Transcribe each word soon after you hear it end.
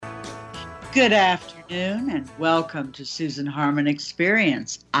Good afternoon and welcome to Susan Harmon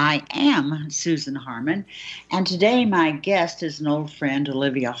Experience. I am Susan Harmon, and today my guest is an old friend,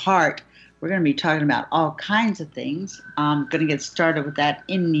 Olivia Hart. We're going to be talking about all kinds of things. I'm going to get started with that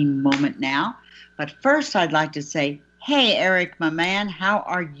any moment now. But first, I'd like to say, hey, Eric, my man, how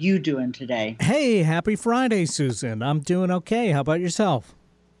are you doing today? Hey, happy Friday, Susan. I'm doing okay. How about yourself?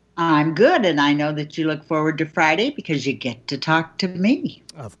 I'm good, and I know that you look forward to Friday because you get to talk to me.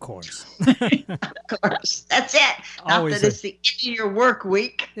 Of course. Of course. That's it. Not Always that it's the end of your work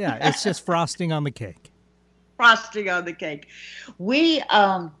week. Yeah, it's just frosting on the cake. Frosting on the cake. We,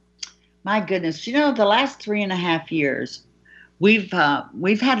 my goodness, the last 3.5 years, we've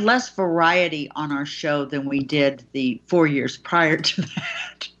had less variety on our show than we did the 4 years prior to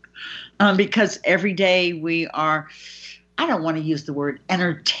that, because every day we are, I don't want to use the word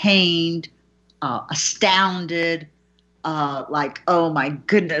entertained, astounded, like, oh my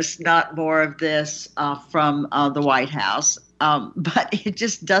goodness, not more of this from the White House. But it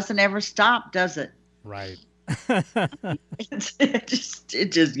just doesn't ever stop, does it? Right. it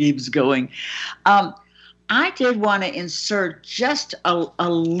just keeps going. I did want to insert just a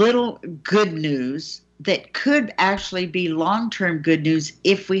little good news that could actually be long-term good news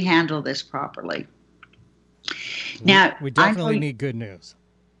if we handle this properly. Now, we definitely need good news.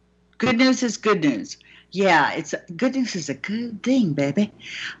 Good news is good news. Yeah, good news is a good thing, baby.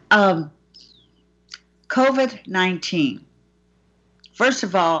 COVID-19. First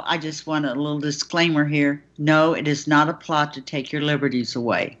of all, I just want a little disclaimer here. No, it is not a plot to take your liberties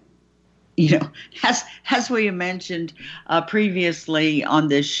away. As we mentioned previously on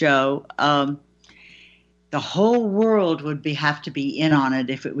this show, the whole world would have to be in on it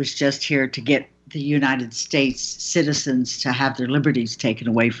if it was just here to get the United States citizens to have their liberties taken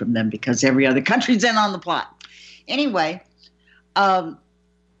away from them because every other country's in on the plot. Anyway,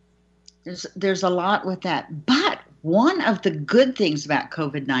 there's a lot with that. But one of the good things about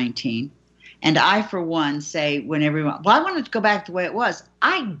COVID-19, and I, for one, say when everyone, I want it to go back the way it was.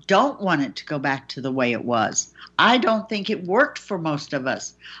 I don't want it to go back to the way it was. I don't think it worked for most of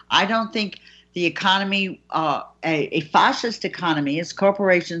us. I don't think the economy, a fascist economy, is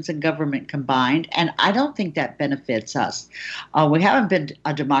corporations and government combined, and I don't think that benefits us. We haven't been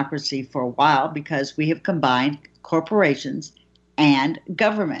a democracy for a while because we have combined corporations and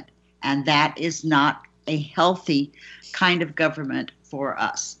government, and that is not a healthy kind of government for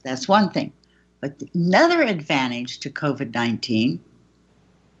us. That's one thing. But another advantage to COVID-19,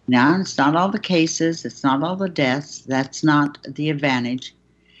 now it's not all the cases, it's not all the deaths, that's not the advantage.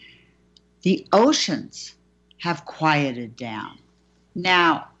 The oceans have quieted down.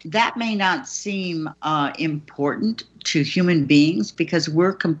 Now, that may not seem important to human beings because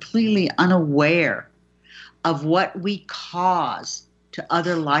we're completely unaware of what we cause to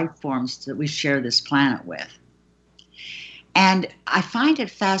other life forms that we share this planet with. And I find it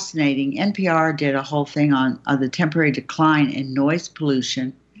fascinating. NPR did a whole thing on the temporary decline in noise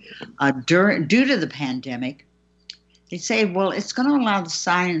pollution due to the pandemic. They say, well, it's going to allow the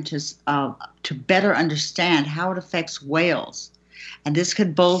scientists to better understand how it affects whales. And this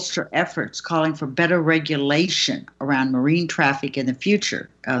could bolster efforts calling for better regulation around marine traffic in the future.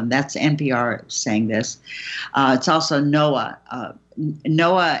 That's NPR saying this. It's also NOAA.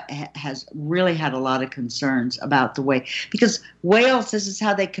 NOAA has really had a lot of concerns about the way, because whales, this is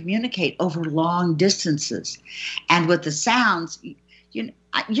how they communicate over long distances. And with the sounds,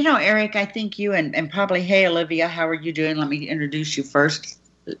 Eric, I think you and probably, hey, Olivia, how are you doing? Let me introduce you first.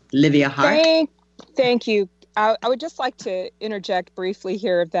 Olivia Hart. Thank you. I would just like to interject briefly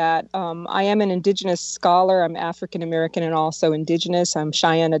here that I am an Indigenous scholar. I'm African American and also Indigenous. I'm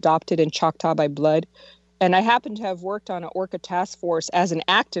Cheyenne adopted and Choctaw by blood. And I happen to have worked on an Orca task force as an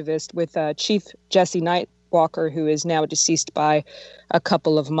activist with Chief Jesse Nightwalker, who is now deceased by a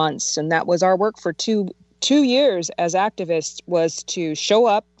couple of months. And that was our work for two years as activists, was to show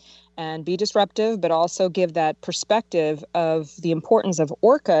up and be disruptive, but also give that perspective of the importance of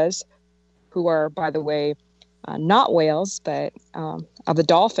orcas, who are, by the way, not whales, but of the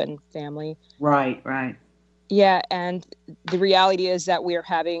dolphin family. Right. Yeah, and the reality is that we are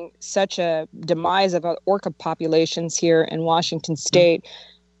having such a demise of orca populations here in Washington State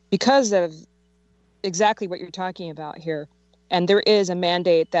because of exactly what you're talking about here. And there is a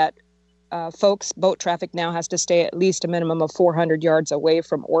mandate that boat traffic now has to stay at least a minimum of 400 yards away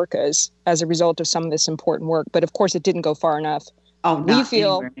from orcas as a result of some of this important work. But of course, it didn't go far enough. Oh, not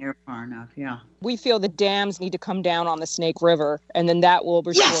anywhere near far enough, yeah. We feel the dams need to come down on the Snake River, and then that will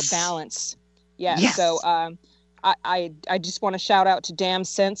restore balance. Yes. So I just want to shout out to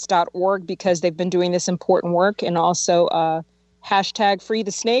damsense.org because they've been doing this important work, and also hashtag free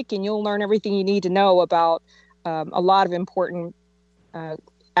the snake, and you'll learn everything you need to know about a lot of important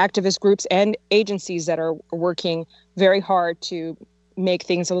activist groups and agencies that are working very hard to make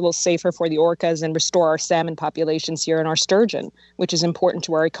things a little safer for the orcas and restore our salmon populations here and our sturgeon, which is important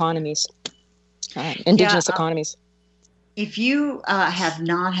to our economies, indigenous economies. If you have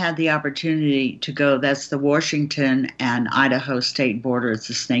not had the opportunity to go, that's the Washington and Idaho state border. It's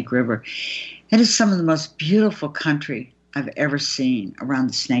the Snake River. It is some of the most beautiful country I've ever seen around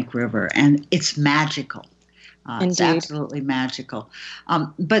the Snake River, and it's magical. It's absolutely magical.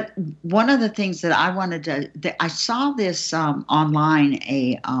 But one of the things that I wanted to, I saw this online,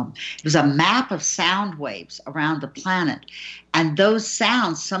 it was a map of sound waves around the planet. And those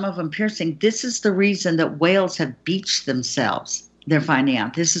sounds, some of them piercing, this is the reason that whales have beached themselves. They're finding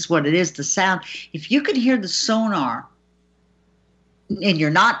out this is what it is, the sound. If you can hear the sonar and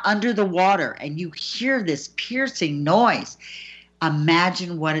you're not under the water and you hear this piercing noise,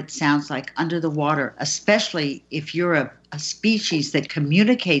 imagine what it sounds like under the water, especially if you're a species that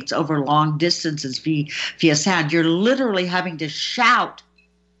communicates over long distances via sound. You're literally having to shout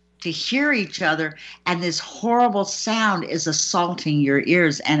to hear each other, and this horrible sound is assaulting your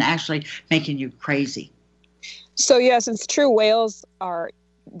ears and actually making you crazy. So yes, it's true. Whales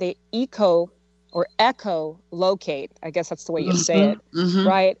they echolocate. I guess that's the way you say it,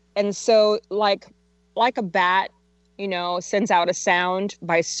 right? And so like a bat, sends out a sound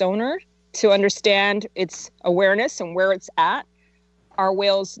by sonar to understand its awareness and where it's at. Our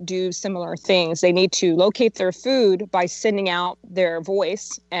whales do similar things. They need to locate their food by sending out their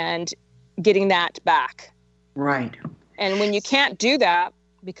voice and getting that back. Right. And when you can't do that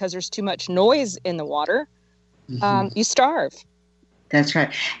because there's too much noise in the water, you starve. That's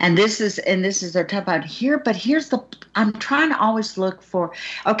right. And this is they're talking about here, but I'm trying to always look for,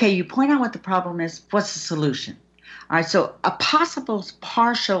 okay, you point out what the problem is, what's the solution? All right, so a possible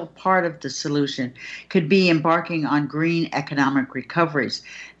partial part of the solution could be embarking on green economic recoveries.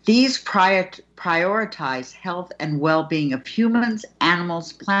 These prioritize health and well-being of humans,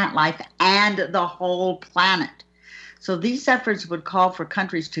 animals, plant life, and the whole planet. So these efforts would call for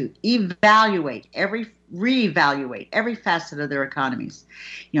countries to reevaluate every facet of their economies,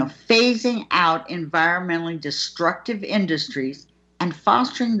 phasing out environmentally destructive industries and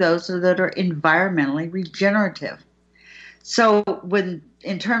fostering those that are environmentally regenerative. So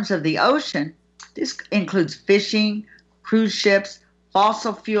in terms of the ocean, this includes fishing, cruise ships,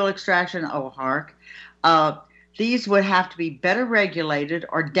 fossil fuel extraction, these would have to be better regulated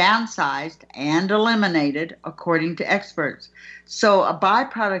or downsized and eliminated, according to experts. So a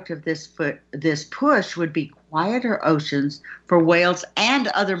byproduct of this push would be quieter oceans for whales and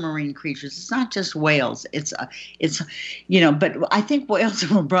other marine creatures. It's not just whales. But I think whales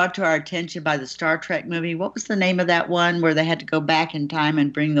were brought to our attention by the Star Trek movie. What was the name of that one where they had to go back in time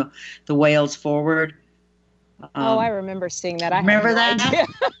and bring the whales forward? I remember seeing that. Remember that?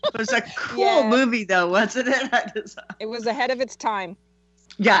 It was a cool movie, though, wasn't it? It was ahead of its time.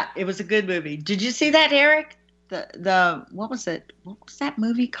 Yeah, it was a good movie. Did you see that, Eric? What was it? What was that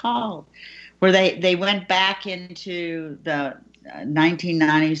movie called? Where they went back into the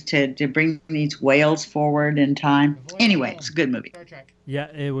 1990s to bring these whales forward in time. Anyway, it's a good movie.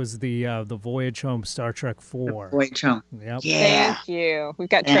 Yeah, it was the Voyage Home, Star Trek 4. Voyage Home. Yep. Yeah. Thank you. We've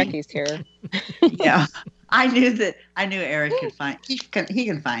got Trekkies here. Yeah. I knew Eric could he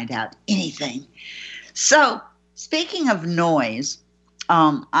can find out anything. So, speaking of noise,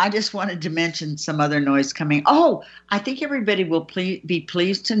 I just wanted to mention some other noise coming. Oh, I think everybody will be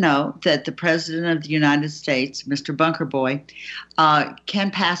pleased to know that the President of the United States, Mr. Bunker Boy,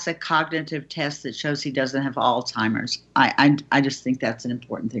 can pass a cognitive test that shows he doesn't have Alzheimer's. I just think that's an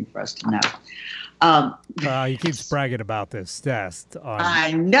important thing for us to know. He keeps bragging about this test.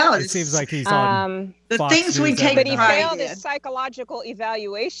 I know. It seems like he's on the Fox things we News take. But he pride failed in. his psychological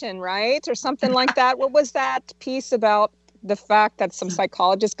evaluation, right? Or something like that. What was that piece about the fact that some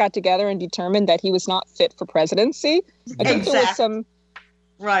psychologists got together and determined that he was not fit for presidency? I think there was some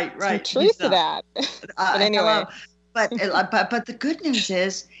truth to that. But anyway. But the good news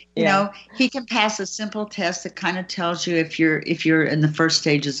is, he can pass a simple test that kind of tells you if you're in the first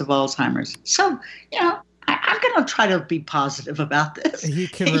stages of Alzheimer's. So, I'm going to try to be positive about this. He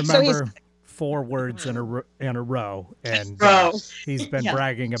can remember 4 words in a row, and he's been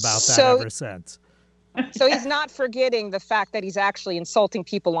bragging about that ever since. So he's not forgetting the fact that he's actually insulting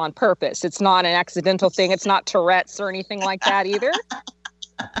people on purpose. It's not an accidental thing. It's not Tourette's or anything like that either.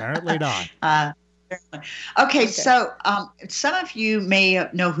 Apparently not. Okay, so some of you may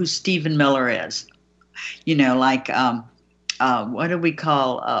know who Stephen Miller is. what do we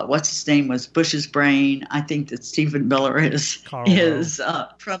call, what's his name was Bush's brain. I think that Stephen Miller is Trump's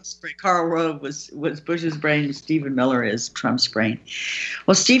brain. Karl Rove was Bush's brain. Stephen Miller is Trump's brain.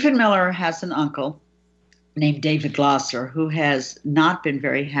 Well, Stephen Miller has an uncle named David Glosser who has not been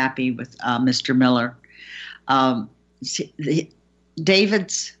very happy with Mr. Miller.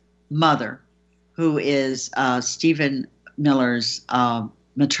 David's mother, who is Stephen Miller's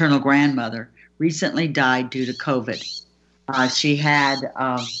maternal grandmother, recently died due to COVID. She had,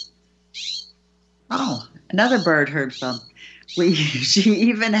 another bird heard from. She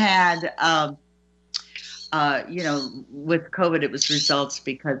even had, with COVID, it was results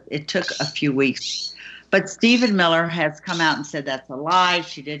because it took a few weeks. But Stephen Miller has come out and said that's a lie.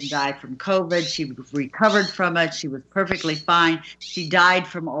 She didn't die from COVID. She recovered from it. She was perfectly fine. She died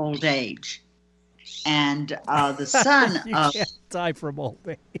from old age. And the son you can't die from old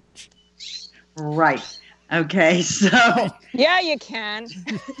age. Right. Okay. So. Yeah, you can.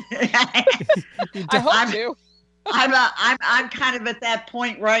 I hope you. I'm kind of at that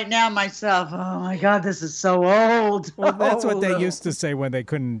point right now myself. Oh my God, this is so old. Well, that's what they used to say when they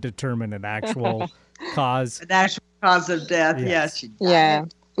couldn't determine an actual cause. An actual cause of death. Yes. Yeah.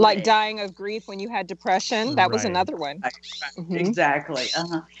 Like dying of grief when you had depression. That was another one. Mm-hmm. Exactly.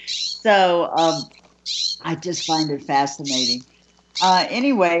 So I just find it fascinating.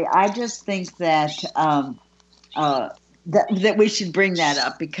 Anyway, I just think that that we should bring that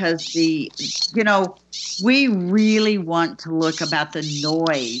up because we really want to look about the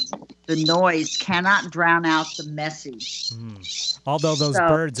noise. The noise cannot drown out the message. Although those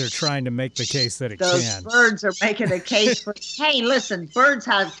birds are trying to make the case that it can. Those birds are making a case for, hey, listen, birds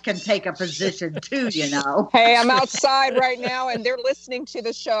can take a position too, Hey, I'm outside right now and they're listening to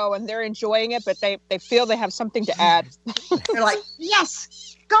the show and they're enjoying it, but they feel they have something to add. They're like,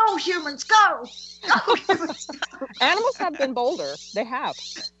 yes, go humans, go. Go humans, go. Animals have been bolder. They have.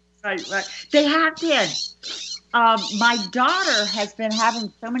 Right. They have been. My daughter has been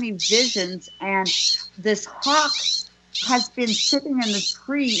having so many visions, and this hawk has been sitting in the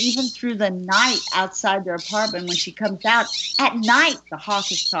tree even through the night outside their apartment. When she comes out at night, the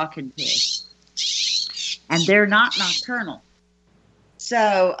hawk is talking to her, and they're not nocturnal.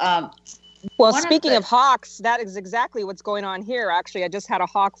 So, well, speaking of hawks, that is exactly what's going on here. Actually, I just had a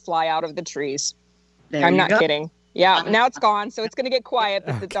hawk fly out of the trees. I'm not kidding. Yeah, now it's gone, so it's going to get quiet.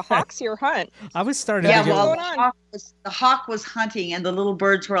 But the hawks here hunt. I was starting to get... well, the hawk was hunting, and the little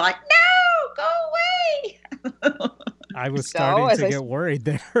birds were like, no, go away. I was starting to get worried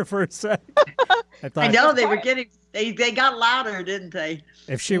there for a second. I know, they were getting, they got louder, didn't they?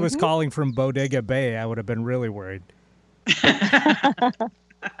 If she was calling from Bodega Bay, I would have been really worried.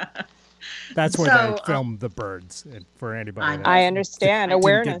 That's where they filmed the birds. For anybody, I understand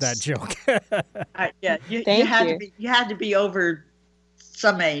awareness. Didn't get that joke. Yeah, you had to be over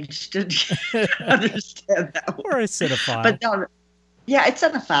some age to understand that. Or a cinephile. But no, yeah, it's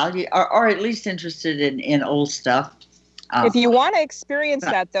cinephile, or at least interested in old stuff. If you want to experience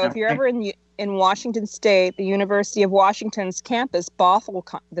that, though, if you're ever in Washington State, the University of Washington's campus,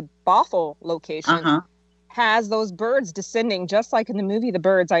 the Bothell location. Has those birds descending just like in the movie The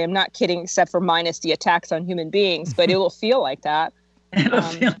Birds. I am not kidding, except for minus the attacks on human beings, but it will feel like that.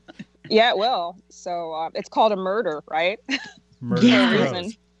 Yeah, it will. So it's called a murder, right? Murder.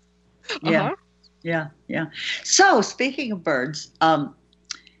 Yeah. Yeah. So speaking of birds,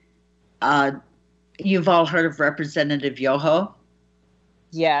 you've all heard of Representative Yoho?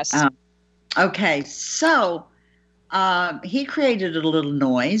 Yes. Okay, so he created a little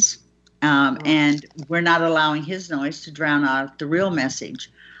noise. And we're not allowing his noise to drown out the real message.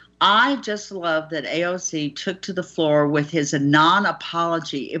 I just love that AOC took to the floor with his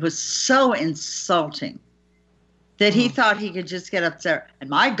non-apology. It was so insulting that he thought he could just get up there and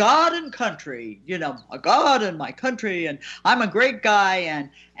my God and country, my God and my country, and I'm a great guy,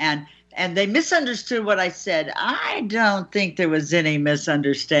 and they misunderstood what I said. I don't think there was any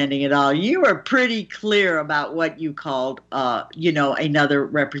misunderstanding at all. You were pretty clear about what you called, another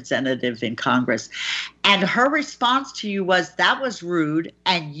representative in Congress. And her response to you was, that was rude.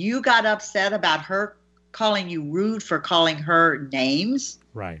 And you got upset about her calling you rude for calling her names.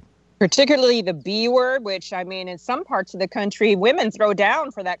 Right. Particularly the B word, which, I mean, in some parts of the country, women throw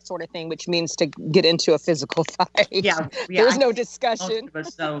down for that sort of thing, which means to get into a physical fight. Yeah. There's no discussion. Most of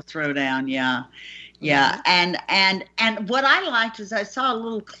us know throw down, yeah. And what I liked is I saw a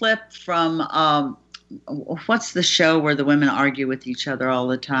little clip from, what's the show where the women argue with each other all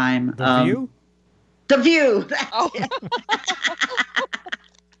the time? The View? The View.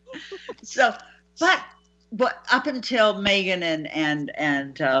 So, but up until Meghan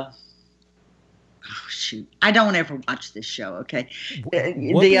and Oh, shoot. I don't ever watch this show, okay?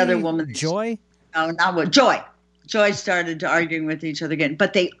 Whoopi, the other woman. Joy? No, not what. Joy. Joy started arguing with each other again.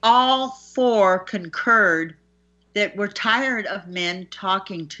 But they all four concurred that we're tired of men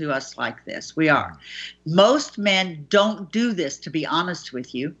talking to us like this. We are. Most men don't do this, to be honest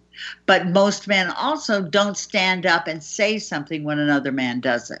with you. But most men also don't stand up and say something when another man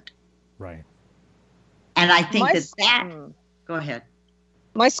does it. Right. And I think go ahead.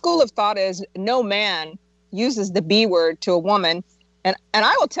 My school of thought is no man uses the B word to a woman. And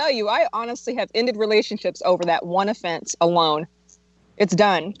I will tell you, I honestly have ended relationships over that one offense alone. It's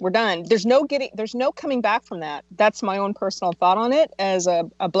done. We're done. There's no coming back from that. That's my own personal thought on it as a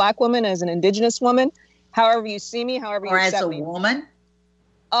Black woman, as an Indigenous woman, however you see me, however you accept me. Or as a woman?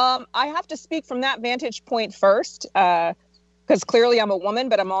 I have to speak from that vantage point first, because clearly I'm a woman,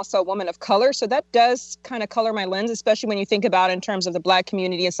 but I'm also a woman of color. So that does kind of color my lens, especially when you think about it in terms of the Black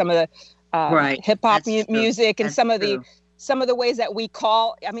community and some of the hip hop music and some of the ways that we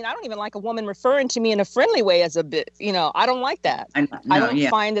call. I mean, I don't even like a woman referring to me in a friendly way as a bit. I don't like that. I don't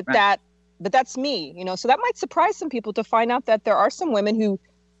find that, but that's me. So that might surprise some people to find out that there are some women who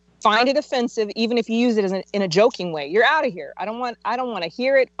find it offensive, even if you use it in a joking way. You're out of here. I don't want to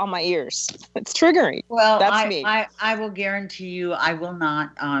hear it on my ears. It's triggering. Well, that's me. I will guarantee you, I will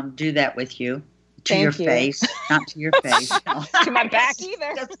not do that with you. To your face, not to your face. No. To my back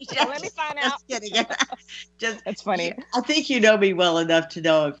either. Let me find out. Just kidding. That's funny. I think you know me well enough to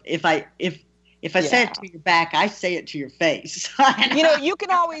know if I say it to your back, I say it to your face. You can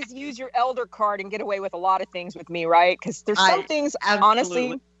always use your elder card and get away with a lot of things with me, right? Because there's some things,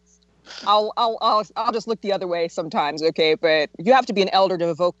 honestly, I'll just look the other way sometimes, okay? But you have to be an elder to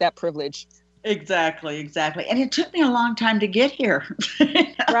evoke that privilege. Exactly. And it took me a long time to get here.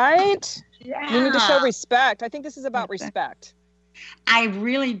 Right? Yeah. You need to show respect. I think this is about respect. I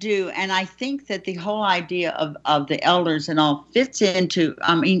really do. And I think that the whole idea of the elders and all fits into,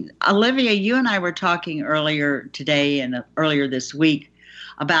 Olivia, you and I were talking earlier today and earlier this week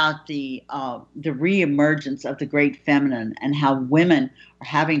about the reemergence of the great feminine and how women are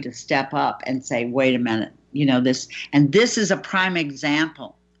having to step up and say, wait a minute, this is a prime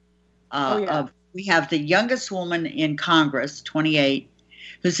example of, we have the youngest woman in Congress, 28,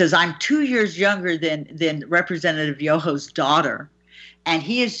 who says, I'm 2 years younger than Representative Yoho's daughter. And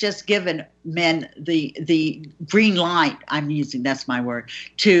he has just given men the green light, that's my word,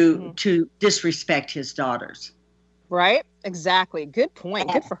 to disrespect his daughters. Right? Exactly. Good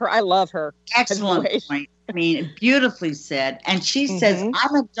point. Good for her. I love her. Excellent point. Beautifully said. And she says,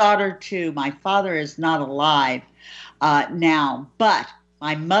 I'm a daughter too. My father is not alive now, but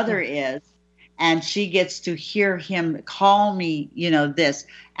my mother is. And she gets to hear him call me, this.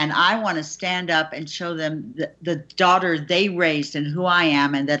 And I want to stand up and show them the daughter they raised and who I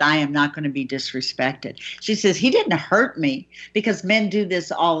am and that I am not going to be disrespected. She says, he didn't hurt me because men do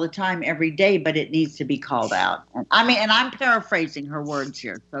this all the time, every day, but it needs to be called out. And I'm paraphrasing her words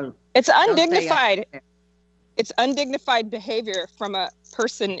here. So it's undignified. It's undignified behavior from a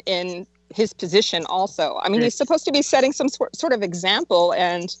person in his position also. He's supposed to be setting some sort of example.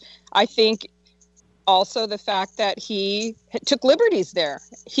 And I think also the fact that he took liberties there.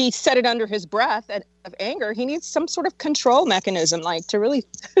 He said it under his breath of anger. He needs some sort of control mechanism, to really,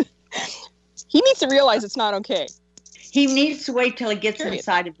 he needs to realize it's not okay. He needs to wait till he gets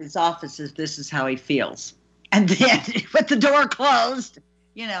inside of his office as this is how he feels. And then with the door closed,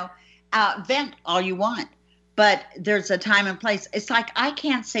 vent all you want. But there's a time and place. It's like I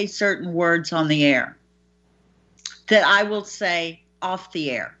can't say certain words on the air that I will say off the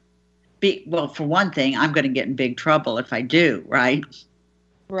air. Well, for one thing, I'm going to get in big trouble if I do, right?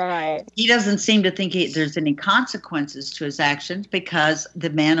 Right. He doesn't seem to think there's any consequences to his actions because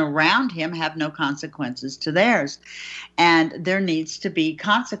the men around him have no consequences to theirs. And there needs to be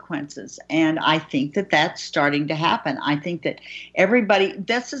consequences. And I think that that's starting to happen. I think that everybody,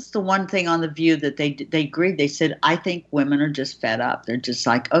 this is the one thing on The View that they agreed. They said, I think women are just fed up. They're just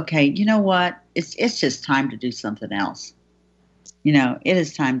like, okay, you know what? It's just time to do something else. It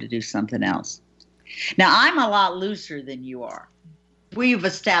is time to do something else. Now, I'm a lot looser than you are. We've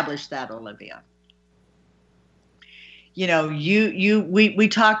established that, Olivia. We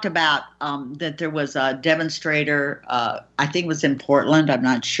talked about that there was a demonstrator, I think it was in Portland, I'm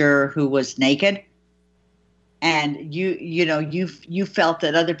not sure, who was naked. And you felt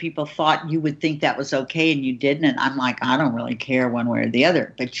that other people thought you would think that was okay and you didn't. And I'm like, I don't really care one way or the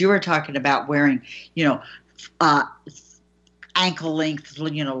other. But you were talking about wearing, ankle length,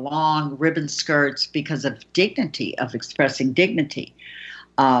 long ribbon skirts because of dignity, of expressing dignity.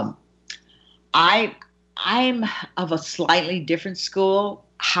 I'm of a slightly different school.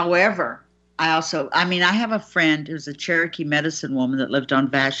 However, I have a friend who's a Cherokee medicine woman that lived on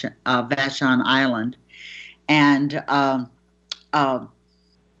Vashon Island. And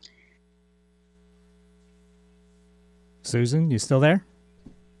Susan, you still there?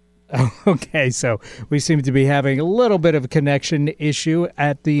 Oh, okay, so we seem to be having a little bit of a connection issue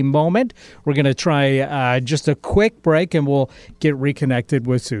at the moment. We're going to try just a quick break, and we'll get reconnected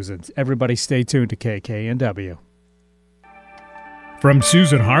with Susan. Everybody stay tuned to KKNW. From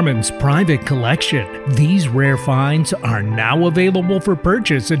Susan Harmon's private collection, these rare finds are now available for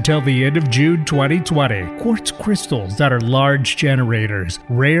purchase until the end of June 2020. Quartz crystals that are large generators,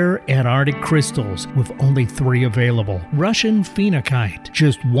 rare Antarctic crystals with only 3 available. Russian phenakite,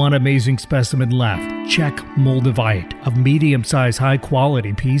 just 1 amazing specimen left. Czech moldavite of medium-sized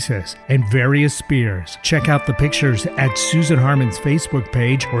high-quality pieces, and various spears. Check out the pictures at Susan Harmon's Facebook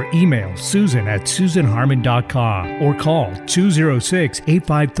page or email susan@susanharmon.com or call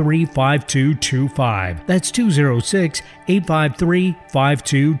 206-853-5225. That's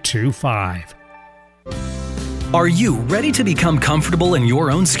 206-853-5225. Are you ready to become comfortable in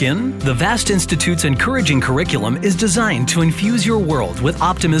your own skin? The Vast Institute's encouraging curriculum is designed to infuse your world with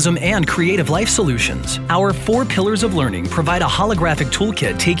optimism and creative life solutions. Our 4 pillars of learning provide a holographic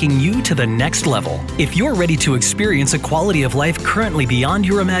toolkit taking you to the next level. If you're ready to experience a quality of life currently beyond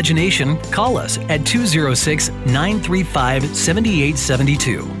your imagination, call us at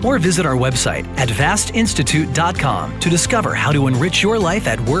 206-935-7872 or visit our website at vastinstitute.com to discover how to enrich your life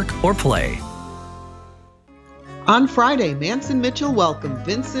at work or play. On Friday, Manson Mitchell welcomed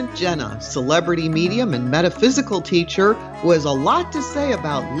Vincent Jenna, celebrity medium and metaphysical teacher who has a lot to say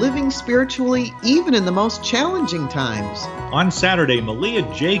about living spiritually even in the most challenging times. On Saturday, Malia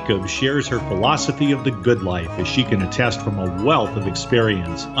Jacobs shares her philosophy of the good life as she can attest from a wealth of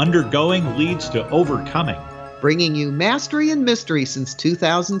experience. Undergoing leads to overcoming. Bringing you mastery and mystery since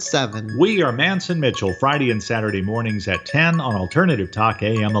 2007. We are Manson Mitchell, Friday and Saturday mornings at 10 on Alternative Talk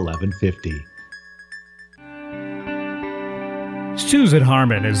AM 1150. Susan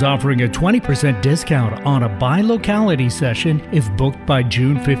Harmon is offering a 20% discount on a bi-locality session if booked by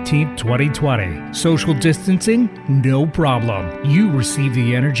June 15, 2020. Social distancing? No problem. You receive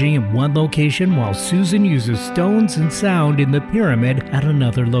the energy in one location while Susan uses stones and sound in the pyramid at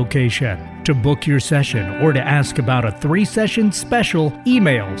another location. To book your session or to ask about a 3-session special,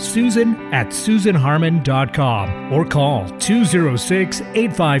 email susan@susanharmon.com or call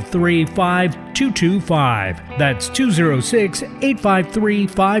 206-853-5225. That's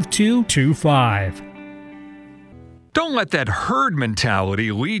 206-853-5225. Don't let that herd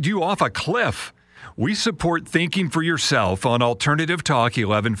mentality lead you off a cliff. We support thinking for yourself on Alternative Talk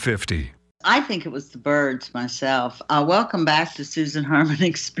 1150. I think it was the birds myself. Welcome back to Susan Harmon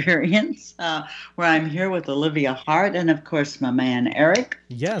Experience, where I'm here with Olivia Hart and, of course, my man, Eric.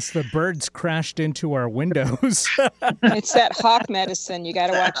 Yes, the birds crashed into our windows. It's that hawk medicine. You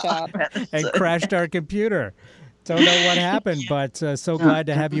got to watch out. And crashed our computer. Don't know what happened, but so glad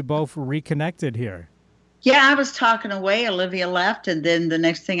to have you both reconnected here. Yeah, I was talking away. Olivia left, and then the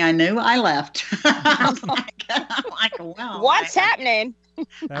next thing I knew, I left. I'm like, wow. What's happening?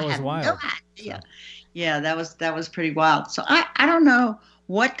 That was wild. No idea. Yeah, that was pretty wild. So I don't know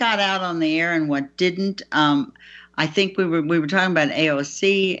what got out on the air and what didn't. I think we were talking about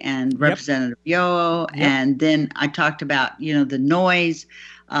AOC and Representative Yoho, and then I talked about the noise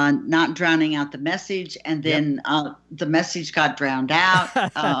not drowning out the message, and then the message got drowned out.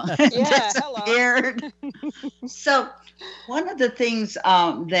 Disappeared. So one of the things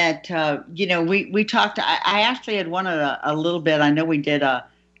that we talked. I actually had wanted a little bit. I know we did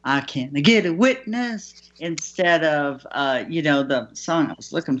I Can't Get a Witness instead of the song I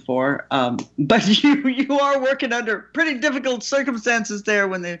was looking for. But you are working under pretty difficult circumstances there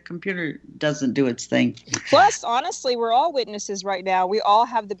when the computer doesn't do its thing. Plus, honestly, we're all witnesses right now. We all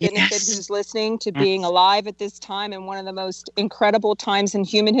have the benefit who's listening to being alive at this time in one of the most incredible times in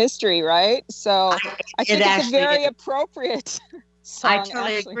human history, right? So I think it's a very appropriate song. I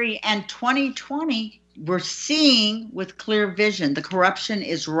totally agree. And 2020, we're seeing with clear vision. The corruption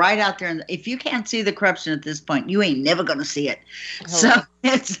is right out there. And if you can't see the corruption at this point, you ain't never going to see it. So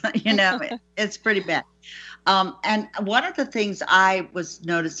it's, it's pretty bad. And one of the things I was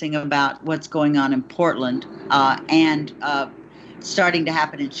noticing about what's going on in Portland and starting to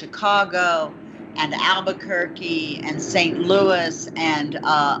happen in Chicago and Albuquerque and St. Louis and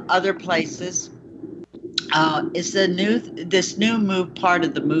other places is this new part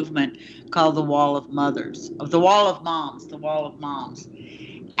of the movement called the Wall of Mothers, the Wall of Moms.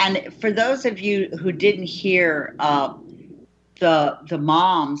 And for those of you who didn't hear the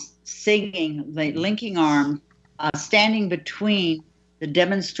moms singing, the linking arms, standing between the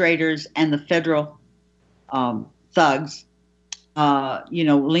demonstrators and the federal thugs,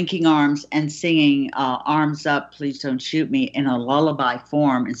 linking arms and singing "Arms Up, Please Don't Shoot Me" in a lullaby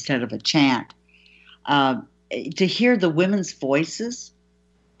form instead of a chant. To hear the women's voices.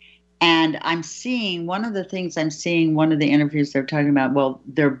 And I'm seeing, one of the interviews they're talking about, well,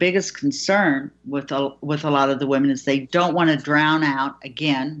 their biggest concern with a lot of the women is they don't want to drown out,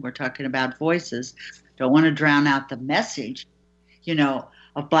 again, we're talking about voices, don't want to drown out the message,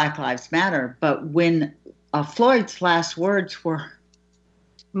 of Black Lives Matter. But when Floyd's last words were,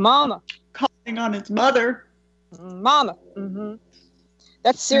 "Mama," calling on his mother. "Mama." Mm-hmm.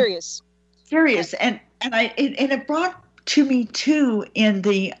 That's serious. Serious. And it brought to me too in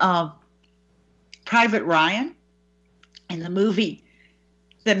the Private Ryan, in the movie,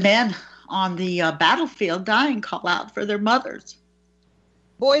 the men on the battlefield dying call out for their mothers.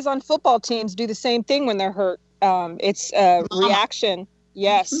 Boys on football teams do the same thing when they're hurt. It's a reaction,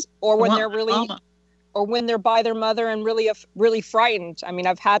 yes, or when they're really, or when they're by their mother and really frightened. I mean,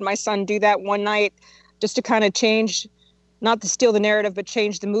 I've had my son do that one night just to kind of change, not to steal the narrative, but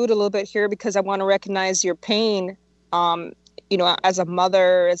change the mood a little bit here, because I want to recognize your pain. As a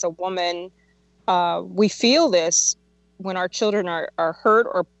mother, as a woman, we feel this when our children are hurt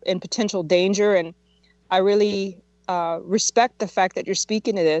or in potential danger. And I really respect the fact that you're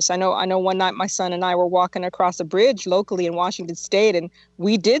speaking to this. I know one night my son and I were walking across a bridge locally in Washington State, and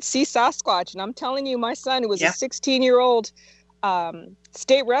we did see Sasquatch. And I'm telling you, my son, who was a 16-year-old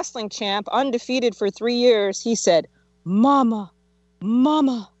state wrestling champ, undefeated for 3 years, he said, "Mama,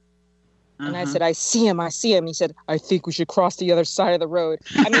 Mama." And I said, I see him. He said, "I think we should cross the other side of the road."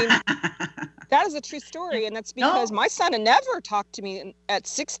 I mean, that is a true story. And that's because my son had never talked to me at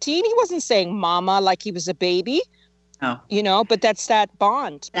 16. He wasn't saying "mama" like he was a baby. Oh. But that's that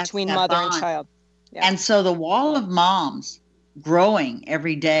bond between mother and child. Yeah. And so the wall of moms growing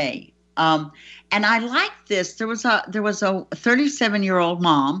every day. And I like this. There was a 37-year-old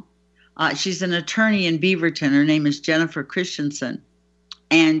mom. She's an attorney in Beaverton. Her name is Jennifer Christensen.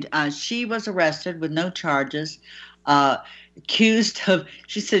 And she was arrested with no charges, accused of,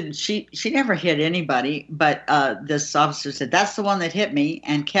 she said she never hit anybody, but this officer said, "That's the one that hit me,"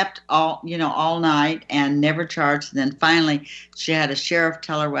 and kept all night and never charged. And then finally she had a sheriff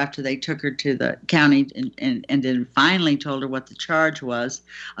tell her after they took her to the county and then finally told her what the charge was,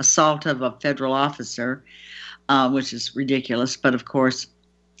 assault of a federal officer, which is ridiculous. But of course,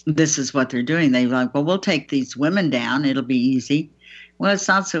 this is what they're doing. They're like, "Well, we'll take these women down. It'll be easy." Well, it's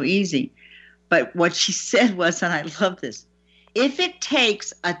not so easy. But what she said was, and I love this, if it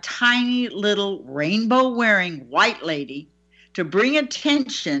takes a tiny little rainbow-wearing white lady to bring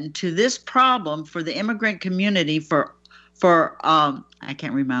attention to this problem for the immigrant community, for I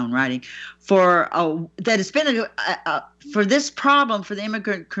can't read my own writing, that it's been for this problem for the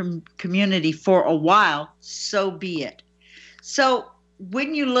immigrant community for a while, so be it. So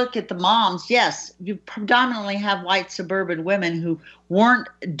when you look at the moms, yes, you predominantly have white suburban women who weren't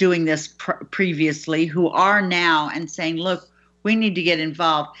doing this previously, who are now and saying, "Look, we need to get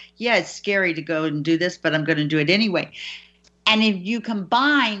involved. Yeah, it's scary to go and do this, but I'm going to do it anyway." And if you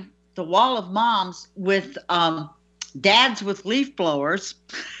combine the wall of moms with dads with leaf blowers,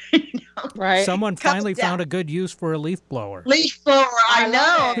 right? Someone finally found a good use for a leaf blower. Leaf blower, I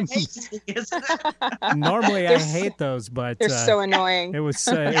know. Amazing, isn't it? Normally, I hate those, but they're so annoying. It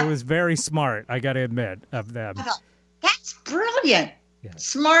was very smart, I got to admit, of them. That's brilliant. Yes.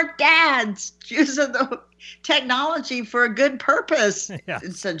 Smart dads using the technology for a good purpose, yes,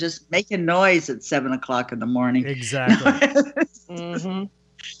 instead of just making noise at 7:00 in the morning. Exactly. Mm-hmm.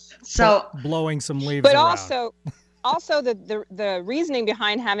 So blowing some leaves but around. Also the reasoning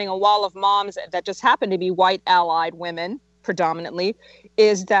behind having a wall of moms that just happen to be white allied women predominantly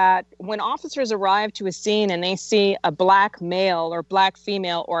is that when officers arrive to a scene and they see a black male or black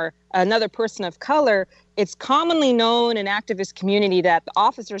female or another person of color, it's commonly known in activist community that the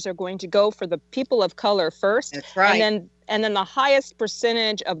officers are going to go for the people of color first. That's right. And then the highest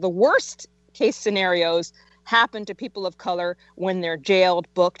percentage of the worst case scenarios happen to people of color when they're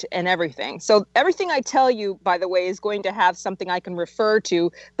jailed, booked, and everything. So everything I tell you, by the way, is going to have something I can refer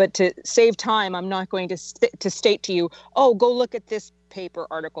to, but to save time, I'm not going to state to you, "Oh, go look at this paper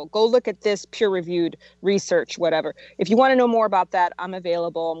article, go look at this peer-reviewed research," whatever. If you want to know more about that, I'm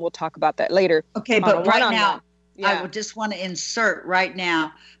available, and we'll talk about that later. Okay, but right now, I would just want to insert right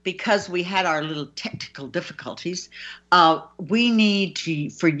now, because we had our little technical difficulties, we need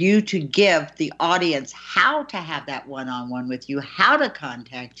for you to give the audience how to have that one-on-one with you, how to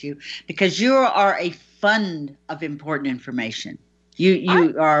contact you, because you are a fund of important information.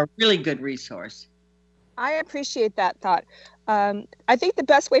 You are a really good resource. I appreciate that thought. I think the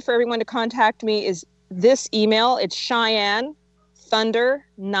best way for everyone to contact me is this email. It's Cheyenne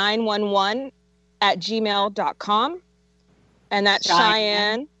Thunder911@gmail.com. And that's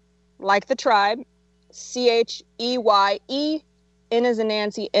Cheyenne, like the tribe, CHEYE, N as in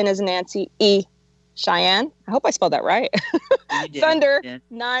Nancy, N as in Nancy, E. Cheyenne. I hope I spelled that right. Thunder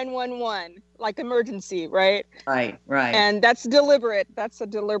 911, like emergency, right? Right. And that's deliberate. That's a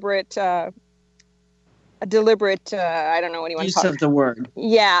deliberate, I don't know what you want to call it. Use of the word.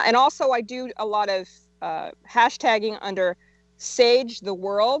 Yeah. And also I do a lot of hashtagging under Sage the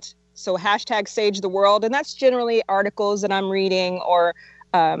World. So hashtag Sage the World. And that's generally articles that I'm reading or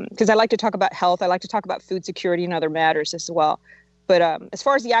because I like to talk about health. I like to talk about food security and other matters as well. But as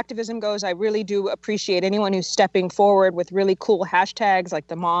far as the activism goes, I really do appreciate anyone who's stepping forward with really cool hashtags like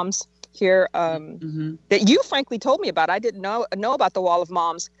the moms here that you frankly told me about. I didn't know about the Wall of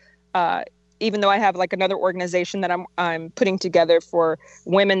Moms, even though I have like another organization that I'm putting together for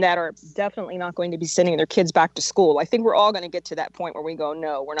women that are definitely not going to be sending their kids back to school. I think we're all going to get to that point where we go,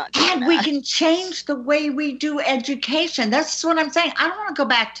 no, we're not doing that. And we can change the way we do education. That's what I'm saying. I don't want to go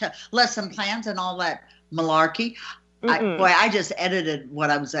back to lesson plans and all that malarkey. I just edited what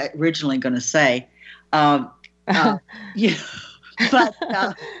I was originally going to say. The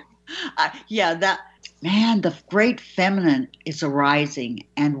great feminine is arising,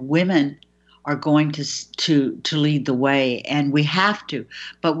 and women are going to lead the way, and we have to.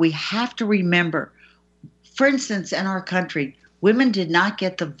 But we have to remember, for instance, in our country, women did not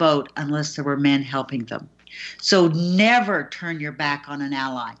get the vote unless there were men helping them. So never turn your back on an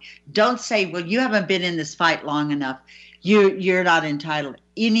ally. Don't say, well, you haven't been in this fight long enough. You're not entitled.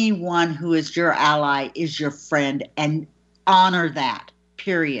 Anyone who is your ally is your friend, and honor that,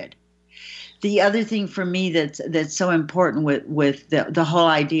 period. The other thing for me that's so important with the whole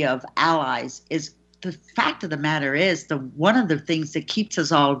idea of allies is the fact of the matter is one of the things that keeps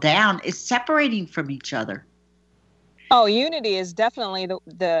us all down is separating from each other. Oh, unity is definitely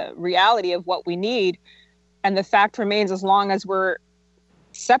the reality of what we need. And the fact remains, as long as we're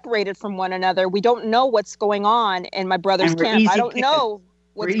separated from one another, we don't know what's going on in my brother's camp. I don't know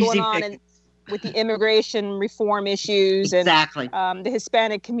what's going on with the immigration reform issues and the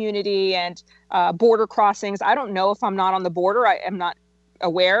Hispanic community and border crossings. I don't know if I'm not on the border. I am not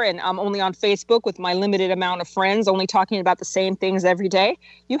aware, and I'm only on Facebook with my limited amount of friends, only talking about the same things every day.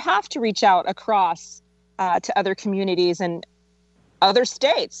 You have to reach out across to other communities and other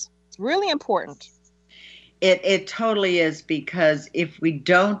states. It's really important. It totally is, because if we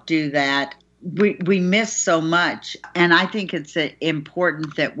don't do that, we miss so much. And I think it's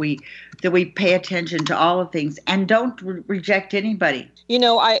important that we pay attention to all of things and don't reject anybody. You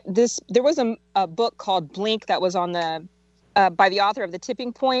know, there was a book called Blink that was on the by the author of The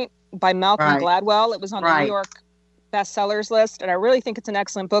Tipping Point by Malcolm Gladwell. It was on the New York bestsellers list, and I really think it's an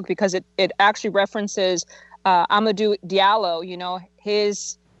excellent book because it actually references Amadou Diallo. You know,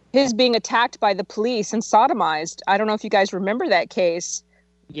 his being attacked by the police and sodomized. I don't know if you guys remember that case.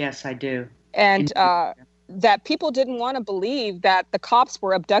 Yes, I do. And that people didn't want to believe that the cops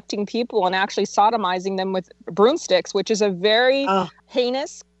were abducting people and actually sodomizing them with broomsticks, which is a very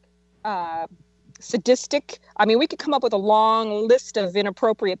heinous, sadistic. I mean, we could come up with a long list of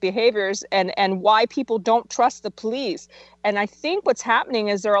inappropriate behaviors and why people don't trust the police. And I think what's happening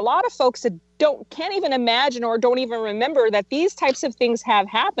is there are a lot of folks that can't even imagine or don't even remember that these types of things have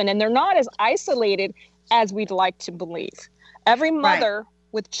happened, and they're not as isolated as we'd like to believe. Every mother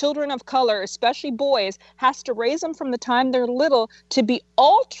with children of color, especially boys, has to raise them from the time they're little to be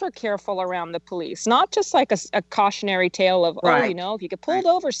ultra careful around the police, not just like a cautionary tale of, oh, you know, if you get pulled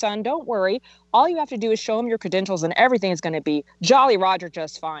over, son, don't worry. All you have to do is show them your credentials and everything is going to be Jolly Roger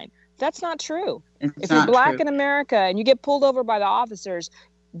just fine. That's not true. If you're black in America and you get pulled over by the officers,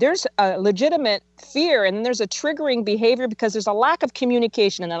 there's a legitimate fear, and then there's a triggering behavior because there's a lack of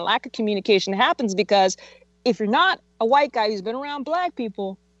communication, and a lack of communication happens because if you're not a white guy who's been around black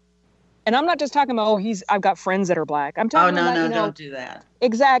people, and I'm not just talking about, I've got friends that are black. I'm talking about, don't do that.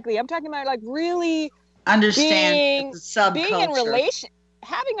 Exactly. I'm talking about like really understand the subculture. Being in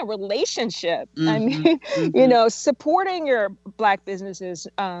having a relationship. I mean, you know, supporting your black businesses,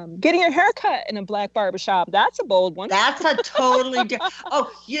 getting your hair cut in a black barbershop. That's a bold one. That's a totally different.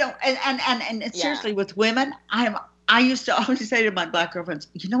 Oh, you know, and seriously, with women, I used to always say to my black girlfriends,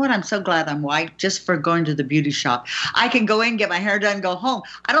 you know what? I'm so glad I'm white just for going to the beauty shop. I can go in, get my hair done, go home.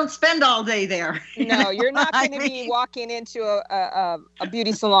 I don't spend all day there. No, you're not going to be walking into a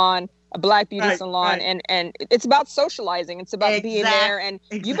beauty salon a black beauty Right, salon, right. and it's about socializing. It's about being there, and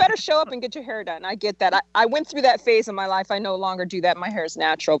you better show up and get your hair done. I get that. I went through that phase in my life. I no longer do that. My hair is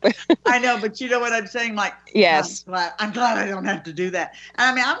natural, but I know, but you know what I'm saying? Like, yes. I'm glad I don't have to do that.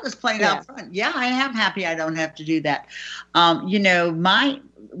 And I mean, I'm just plain out front. Yeah, I am happy I don't have to do that. You know,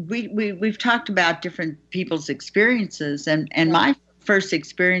 we've talked about different people's experiences, and my first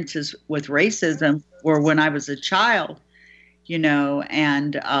experiences with racism were when I was a child, you know,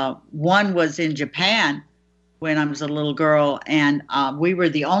 and one was in Japan when I was a little girl, and we were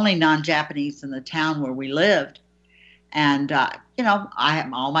the only non-Japanese in the town where we lived. And, you know, I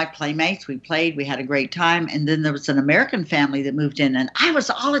had all my playmates. We played. We had a great time. And then there was an American family that moved in, and I was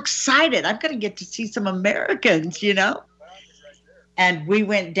all excited. I'm going to get to see some Americans, you know. And we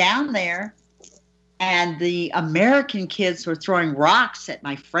went down there, and the American kids were throwing rocks at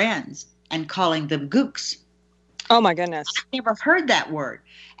my friends and calling them gooks. Oh, my goodness. I never heard that word.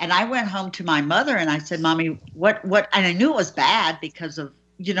 And I went home to my mother, and I said, Mommy, what? And I knew it was bad because of,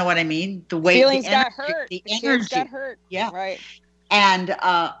 you know what I mean? The way feelings the energy, got hurt. The kids energy got hurt. Yeah. Right. And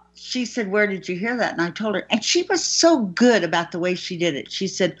she said, where did you hear that? And I told her. And she was so good about the way she did it. She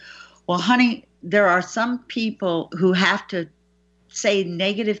said, well, honey, there are some people who have to say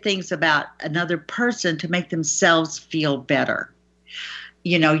negative things about another person to make themselves feel better.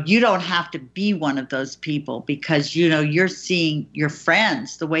 You know, you don't have to be one of those people because, you know, you're seeing your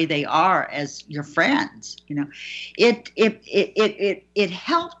friends the way they are as your friends. You know, it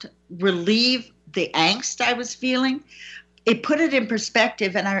helped relieve the angst I was feeling. It put it in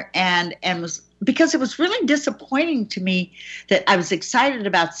perspective, and was, because it was really disappointing to me that I was excited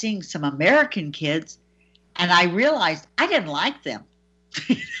about seeing some American kids, and I realized I didn't like them.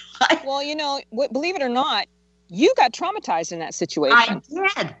 Well, you know, believe it or not, you got traumatized in that situation.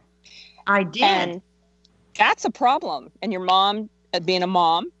 I did. And that's a problem. And your mom, being a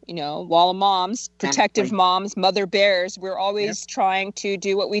mom, you know, wall of moms, protective moms, mother bears, we're always trying to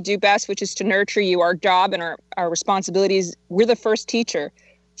do what we do best, which is to nurture you. Our job and our responsibilities, we're the first teacher.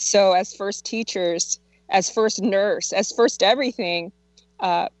 So as first teachers, as first nurse, as first everything,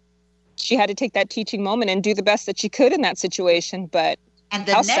 she had to take that teaching moment and do the best that she could in that situation. But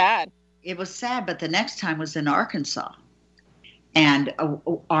how sad. It was sad, but the next time was in Arkansas. And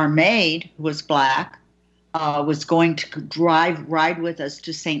our maid, who was black, was going to ride with us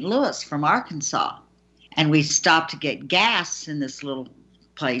to St. Louis from Arkansas. And we stopped to get gas in this little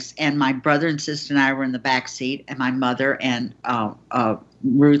place. And my brother and sister and I were in the back seat, and my mother and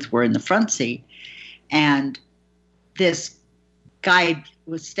Ruth were in the front seat. And this guy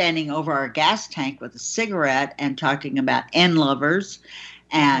was standing over our gas tank with a cigarette and talking about end lovers.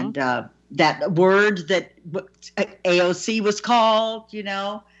 And that word that AOC was called, you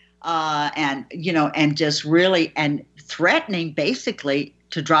know, and, you know, and just really, and threatening basically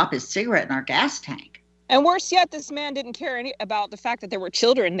to drop his cigarette in our gas tank. And worse yet, this man didn't care about the fact that there were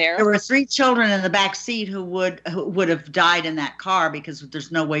children there. There were 3 children in the back seat who would have died in that car because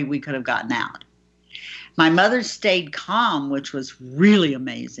there's no way we could have gotten out. My mother stayed calm, which was really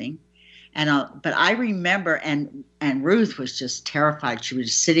amazing. And but I remember, and Ruth was just terrified. She was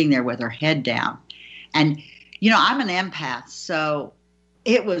just sitting there with her head down. And, you know, I'm an empath, so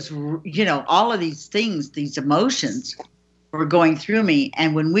it was, you know, all of these things, these emotions were going through me.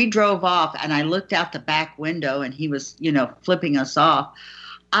 And when we drove off and I looked out the back window and he was, you know, flipping us off,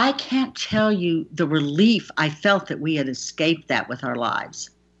 I can't tell you the relief I felt that we had escaped that with our lives.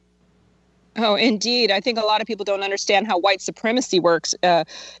 Oh, indeed. I think a lot of people don't understand how white supremacy works.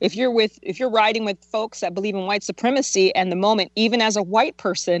 If you're riding with folks that believe in white supremacy, and the moment, even as a white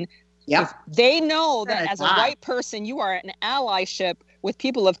person, if they know that as a white person, you are an allyship with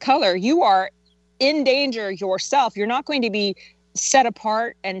people of color, you are in danger yourself. You're not going to be set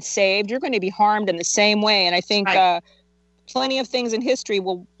apart and saved. You're going to be harmed in the same way. And I think plenty of things in history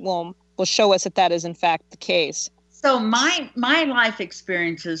will show us that is in fact the case. So my life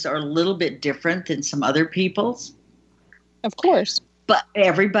experiences are a little bit different than some other people's. Of course. But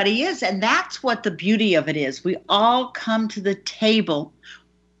everybody is. And that's what the beauty of it is. We all come to the table,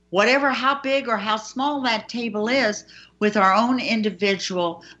 whatever, how big or how small that table is, with our own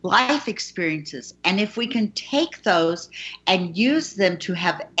individual life experiences. And if we can take those and use them to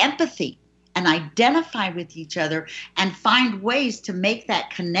have empathy and identify with each other and find ways to make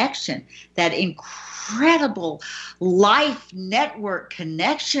that connection, that incredible life network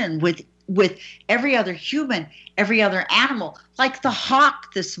connection with every other human, every other animal, like the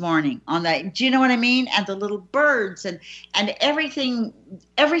hawk this morning on that. Do you know what I mean? And the little birds and everything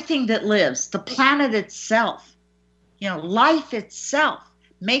that lives, the planet itself, you know, life itself,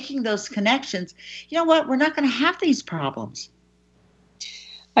 making those connections. You know what? We're not going to have these problems.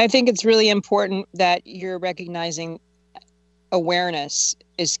 I think it's really important that you're recognizing awareness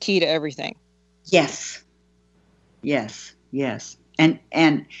is key to everything. Yes. And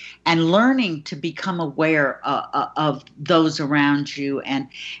learning to become aware of those around you and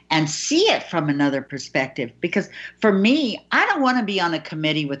see it from another perspective. Because for me, I don't want to be on a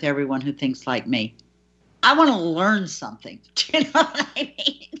committee with everyone who thinks like me. I want to learn something. Do you know what I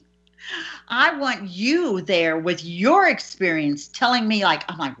mean? I want you there with your experience telling me, like,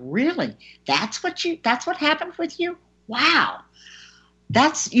 I'm like, really? That's what happened with you? Wow.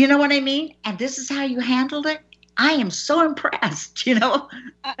 You know what I mean? And this is how you handled it? I am so impressed,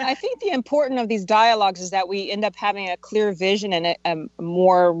 I think the importance of these dialogues is that we end up having a clear vision and a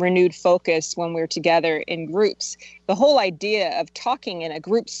more renewed focus when we're together in groups. The whole idea of talking in a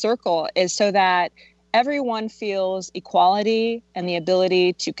group circle is so that everyone feels equality and the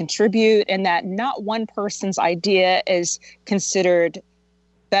ability to contribute, and that not one person's idea is considered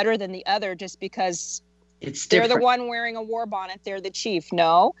better than the other just because they're the one wearing a war bonnet, they're the chief.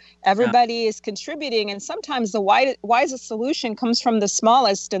 No, everybody is contributing, and sometimes the wisest solution comes from the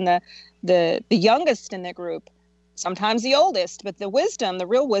smallest and the youngest in the group, sometimes the oldest, but the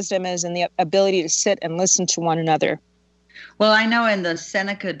real wisdom is in the ability to sit and listen to one another. Well, I know in the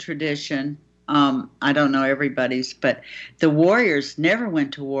Seneca tradition, I don't know everybody's, but the warriors never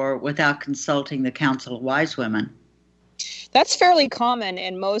went to war without consulting the Council of Wise Women. That's fairly common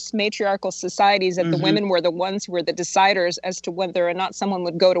in most matriarchal societies, that the women were the ones who were the deciders as to whether or not someone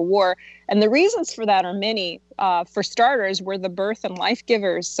would go to war. And the reasons for that are many. For starters, we're the birth and life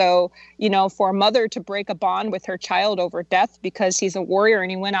givers. So, for a mother to break a bond with her child over death because he's a warrior and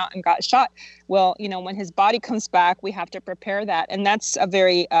he went out and got shot, well, when his body comes back, we have to prepare that. And that's a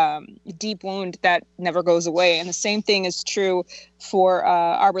very deep wound that never goes away. And the same thing is true for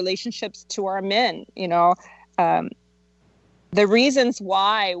our relationships to our men, The reasons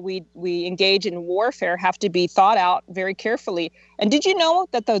why we engage in warfare have to be thought out very carefully. And did you know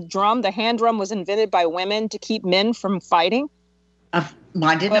that the hand drum was invented by women to keep men from fighting? I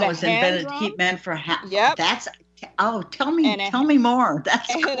didn't know it was invented to keep men from Yep. Tell me more.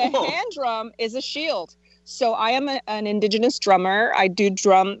 That's cool. And a hand drum is a shield. So I am an indigenous drummer. I do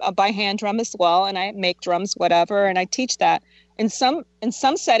drum by hand drum as well, and I make drums, whatever, and I teach that. In some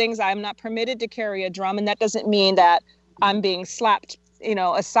settings, I'm not permitted to carry a drum, and that doesn't mean that I'm being slapped,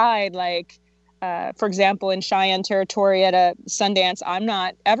 aside. Like, for example, in Cheyenne territory at a Sundance, I'm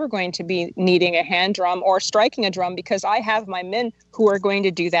not ever going to be needing a hand drum or striking a drum because I have my men who are going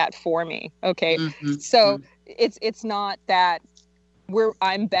to do that for me. Okay. So it's not that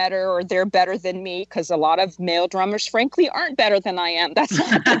I'm better or they're better than me, because a lot of male drummers, frankly, aren't better than I am. That's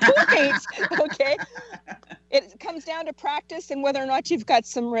not the point. Okay. It comes down to practice and whether or not you've got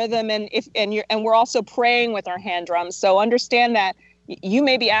some rhythm, and we're also praying with our hand drums. So understand that you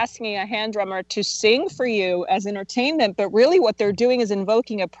may be asking a hand drummer to sing for you as entertainment, but really what they're doing is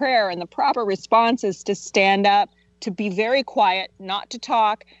invoking a prayer, and the proper response is to stand up, to be very quiet, not to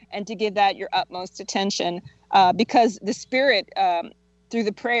talk, and to give that your utmost attention, because the spirit through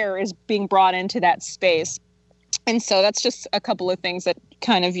the prayer is being brought into that space. And so that's just a couple of things that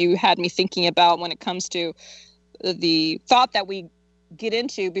kind of you had me thinking about when it comes to the thought that we get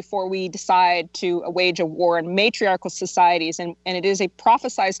into before we decide to wage a war in matriarchal societies. And it is a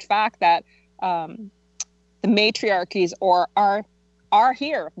prophesized fact that the matriarchies are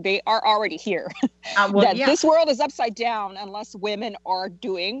here. They are already here. This world is upside down unless women are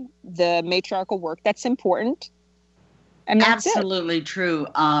doing the matriarchal work. That's important. And that's absolutely true.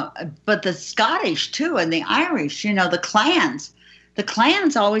 But the Scottish too, and the Irish, the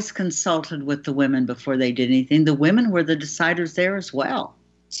clans always consulted with the women before they did anything. The women were the deciders there as well.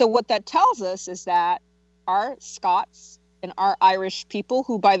 So what that tells us is that our Scots and our Irish people,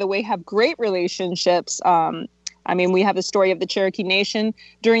 who, by the way, have great relationships. We have the story of the Cherokee Nation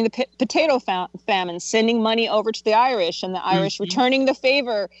during the potato famine, sending money over to the Irish, and the Irish returning the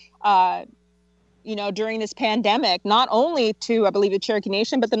favor, during this pandemic, not only to, I believe, the Cherokee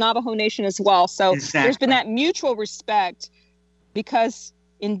Nation, but the Navajo Nation as well. So There's been that mutual respect, because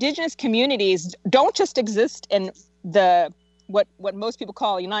indigenous communities don't just exist in what most people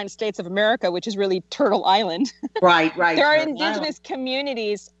call the United States of America, which is really Turtle Island. Right. There are indigenous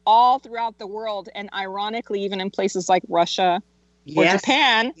communities all throughout the world, and ironically, even in places like Russia or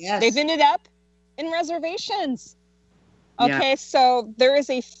Japan, they've ended up in reservations. Okay, so there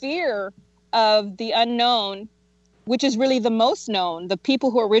is a fear of the unknown, which is really the most known. The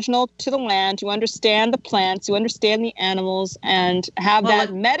people who are original to the land, who understand the plants, who understand the animals, and have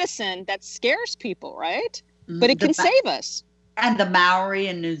that medicine that scares people, right? But it can save us. And the Maori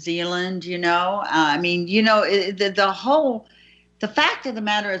in New Zealand, the the fact of the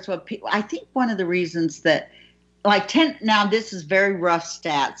matter is what people, I think one of the reasons that like 10, now this is very rough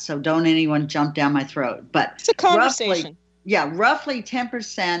stats, so don't anyone jump down my throat, but it's a conversation. Roughly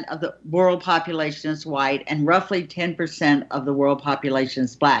 10% of the world population is white and roughly 10% of the world population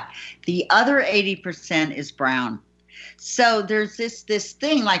is black. The other 80% is brown. So there's this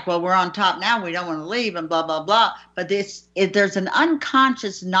thing like, well, we're on top now, we don't want to leave and blah, blah, blah. But there's an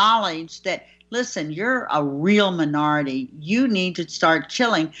unconscious knowledge that, listen, you're a real minority. You need to start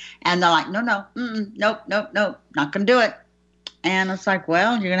chilling. And they're like, nope, not going to do it. And it's like,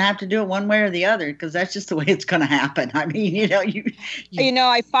 well, you're going to have to do it one way or the other because that's just the way it's going to happen. I mean,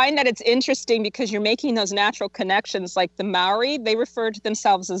 I find that it's interesting because you're making those natural connections. Like the Maori, they refer to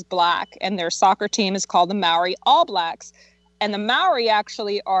themselves as black, and their soccer team is called the Maori All Blacks. And the Maori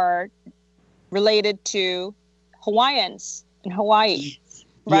actually are related to Hawaiians in Hawaii.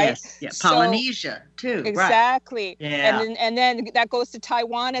 Right? Yes. Yeah. Polynesia too. Exactly. Right. Yeah. And then that goes to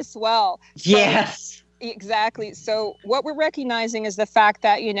Taiwan as well. So, yes. Exactly. So what we're recognizing is the fact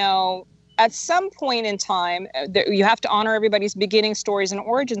that, at some point in time, you have to honor everybody's beginning stories and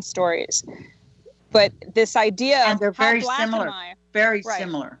origin stories. But this idea and they're of how very black similar. am I? Very right.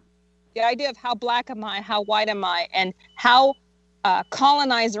 similar. The idea of how black am I, how white am I, and how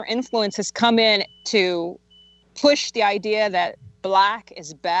colonizer influence has come in to push the idea that black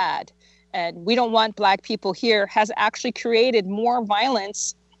is bad and we don't want black people here has actually created more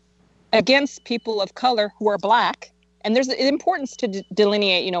violence against people of color who are black. And there's an importance to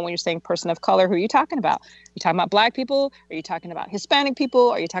delineate, when you're saying person of color, who are you talking about? Are you talking about black people? Are you talking about Hispanic people?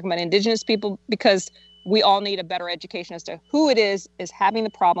 Are you talking about indigenous people? Because we all need a better education as to who it is having the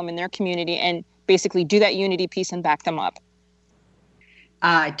problem in their community and basically do that unity piece and back them up.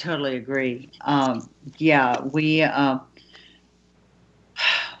 I totally agree.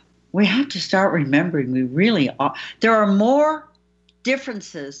 We have to start remembering we really are. There are more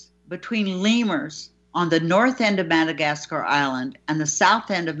differences between lemurs on the north end of Madagascar Island and the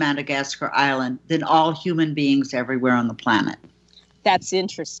south end of Madagascar Island than all human beings everywhere on the planet. That's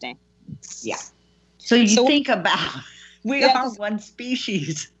interesting. Yeah. So think about, we are one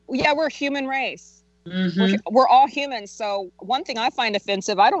species. Yeah, we're a human race. Mm-hmm. We're all humans. So one thing I find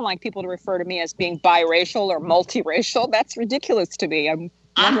offensive, I don't like people to refer to me as being biracial or multiracial. That's ridiculous to me. I'm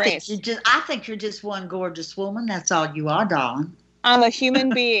one race. I think you're just one gorgeous woman. That's all you are, darling. I'm a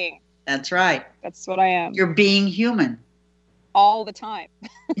human being. That's right. That's what I am. You're being human. All the time.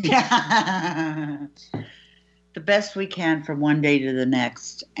 Yeah. The best we can from one day to the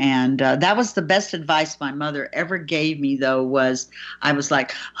next. And that was the best advice my mother ever gave me, though, was I was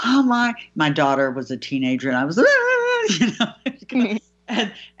like, oh, my daughter was a teenager, and I was,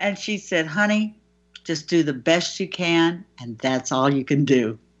 and she said, honey, just do the best you can, and that's all you can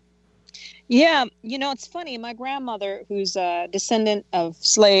do. Yeah, it's funny. My grandmother, who's a descendant of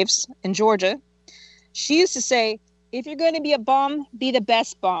slaves in Georgia, she used to say, if you're going to be a bum, be the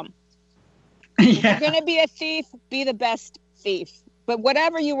best bum. If you're going to be a thief, be the best thief. But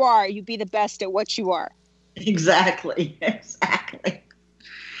whatever you are, you be the best at what you are. Exactly.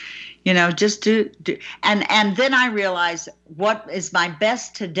 Just do. And then I realized what is my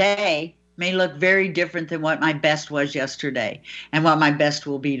best today may look very different than what my best was yesterday and what my best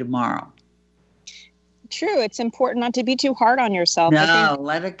will be tomorrow. True. It's important not to be too hard on yourself. No,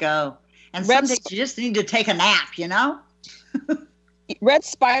 let it go. And some days you just need to take a nap, Red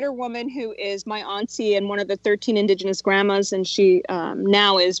Spider Woman, who is my auntie and one of the 13 indigenous grandmas, and she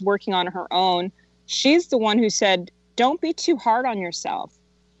now is working on her own. She's the one who said, don't be too hard on yourself.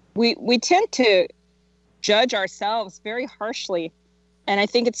 We tend to judge ourselves very harshly. And I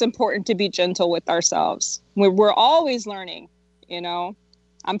think it's important to be gentle with ourselves. We're always learning,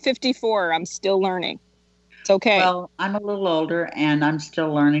 I'm 54. I'm still learning. It's okay. Well, I'm a little older and I'm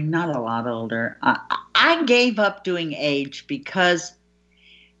still learning, not a lot older. I gave up doing age because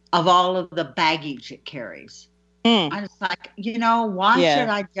of all of the baggage it carries. I was like, why should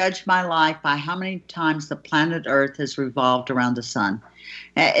I judge my life by how many times the planet Earth has revolved around the sun?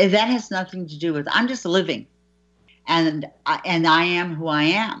 That has nothing to do with, I'm just living. And I am who I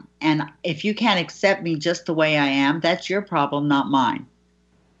am. And if you can't accept me just the way I am, that's your problem, not mine.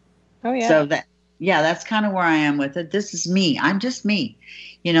 Oh, yeah. So that's kind of where I am with it. This is me. I'm just me.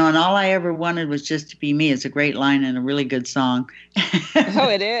 And all I ever wanted was just to be me. It's a great line and a really good song. Oh,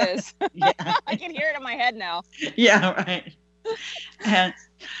 it is. Yeah. I can hear it in my head now. Yeah, right. And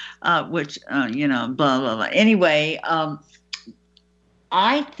blah, blah, blah. Anyway,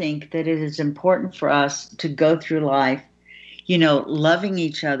 I think that it is important for us to go through life, loving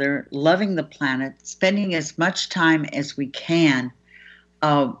each other, loving the planet, spending as much time as we can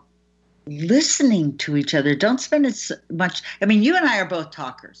listening to each other. Don't spend as much. I mean, you and I are both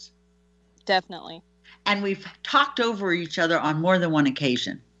talkers. Definitely. And we've talked over each other on more than one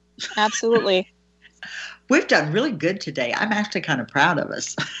occasion. Absolutely. We've done really good today. I'm actually kind of proud of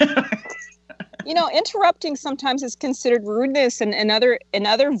us. Interrupting sometimes is considered rudeness, and in other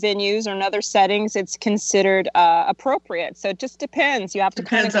venues or in other settings, it's considered appropriate. So it just depends. You have to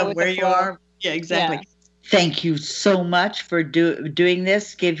kind of go with where the you flow. are. Yeah, exactly. Yeah. Thank you so much for doing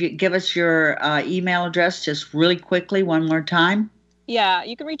this. Give us your email address just really quickly one more time. Yeah,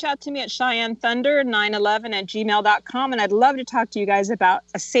 you can reach out to me at CheyenneThunder911@gmail.com, and I'd love to talk to you guys about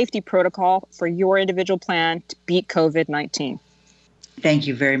a safety protocol for your individual plan to beat COVID-19. Thank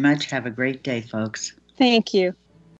you very much. Have a great day, folks. Thank you.